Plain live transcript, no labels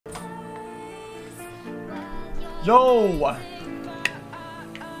Yo!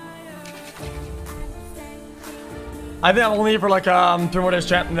 I think I'm only here for like 3 more days,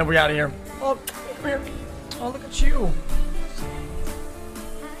 chat, and then we out of here. Oh, come here. Oh, look at you.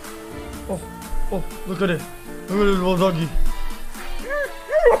 Oh, look at it. Look at this little doggy.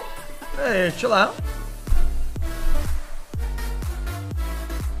 Hey, chill out.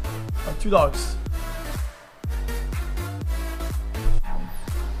 2 dogs.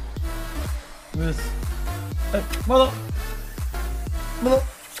 Look at this. Hey, Milo. Milo,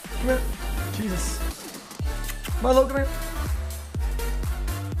 come here. Jesus. Milo, come here.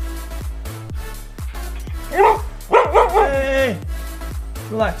 Hey,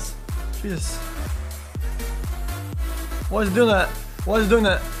 relax. Jesus. Why is he doing that? Why is he doing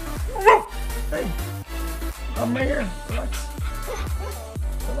that? Hey, I'm right here. Relax.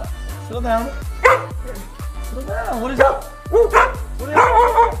 Settle down. Settle down. What is it?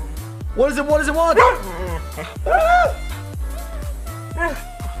 What is it? What does it want?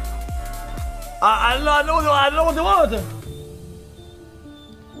 I don't know what they want.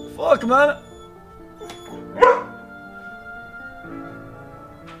 Fuck, man.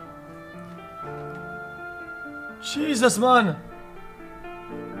 Jesus, man.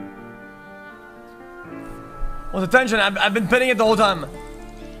 What's the tension? I've been pinning it the whole time.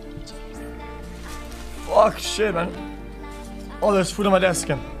 Fuck, shit, man. Oh, there's food on my desk.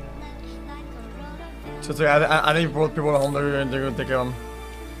 So it's like, I think people are home. They're gonna take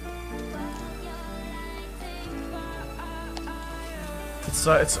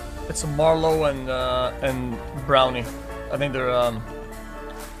It's a Marlowe and Brownie. I think they're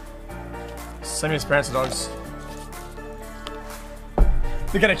semi-experienced dogs.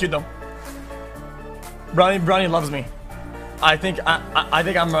 They're kinda cute though. Brownie loves me. I think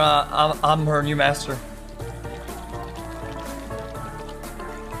I'm her new master.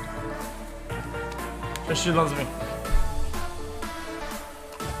 She loves me.